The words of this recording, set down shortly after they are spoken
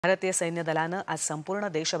भारतीय सैन्य दलानं आज संपूर्ण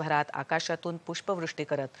देशभरात आकाशातून पुष्पवृष्टी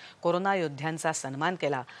करत कोरोना योद्ध्यांचा सन्मान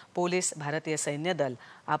केला। पोलीस, भारतीय सैन्य दल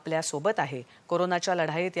आपल्या सोबत आहे। कोरोनाच्या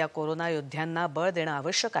लढाईत या कोरोना योद्ध्यांना बळ देणं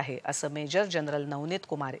आवश्यक आहे, असं मेजर जनरल नवनीत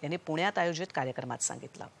कुमार यांनी पुण्यात आयोजित कार्यक्रमात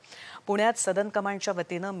सांगितलं। पुण्यात सदन कमांडच्या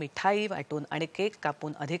वतीनं मिठाई वाटून आणि केक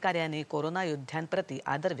कापून अधिकाऱ्यांनी कोरोना योद्ध्यांप्रती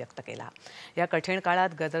आदर व्यक्त केला। या कठीण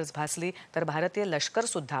काळात गरज भासली तर भारतीय लष्कर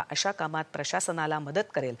सुद्धा अशा कामात प्रशासनाला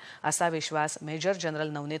मदत करेल, असा विश्वास मेजर जनरल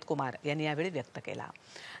नवनीत कुमार यांनी यावेळी व्यक्त केला।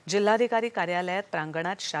 जिल्हाधिकारी कार्यालयात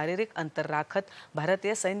प्रांगणात शारीरिक अंतर राखत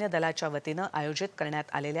भारतीय सैन्य दलाच्या वतीनं आयोजित करण्यात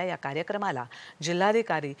आलेल्या या कार्यक्रमाला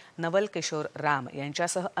जिल्हाधिकारी नवल किशोर राम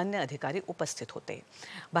यांच्यासह अन्य अधिकारी उपस्थित होते।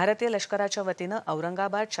 भारतीय लष्कराच्या वतीनं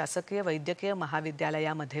औरंगाबाद शासकीय वैद्यकीय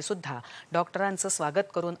महाविद्यालयामध्ये सुद्धा डॉक्टरांचं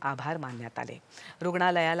स्वागत करून आभार मानण्यात आले।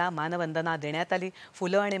 रुग्णालयाला मानवंदना देण्यात आली।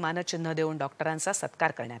 फुलं आणि मानचिन्ह देऊन डॉक्टरांचा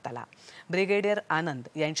सत्कार करण्यात आला। ब्रिगेडियर आनंद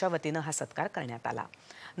यांच्या वतीनं हा सत्कार करण्यात आला।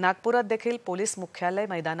 नागपुरात देखील पोलीस मुख्यालय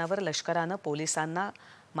मैदानावर लष्करानं पोलिसांना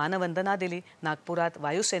मानवंदना दिली। नागपुरात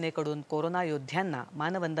वायुसेनेकडून कोरोना योद्ध्यांना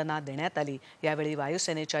मानवंदना देण्यात आली। यावेळी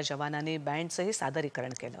वायुसेनेच्या जवानांनी बँडचंही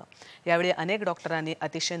सादरीकरण केलं। यावेळी अनेक डॉक्टरांनी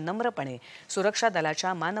अतिशय नम्रपणे सुरक्षा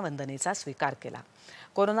दलाच्या मानवंदनेचा स्वीकार केला।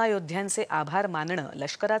 कोरोना योद्ध्यांचे आभार मानणं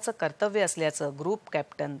लष्कराचं कर्तव्य असल्याचं ग्रुप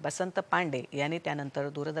कॅप्टन बसंत पांडे यांनी त्यानंतर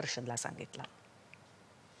दूरदर्शनला सांगितलं।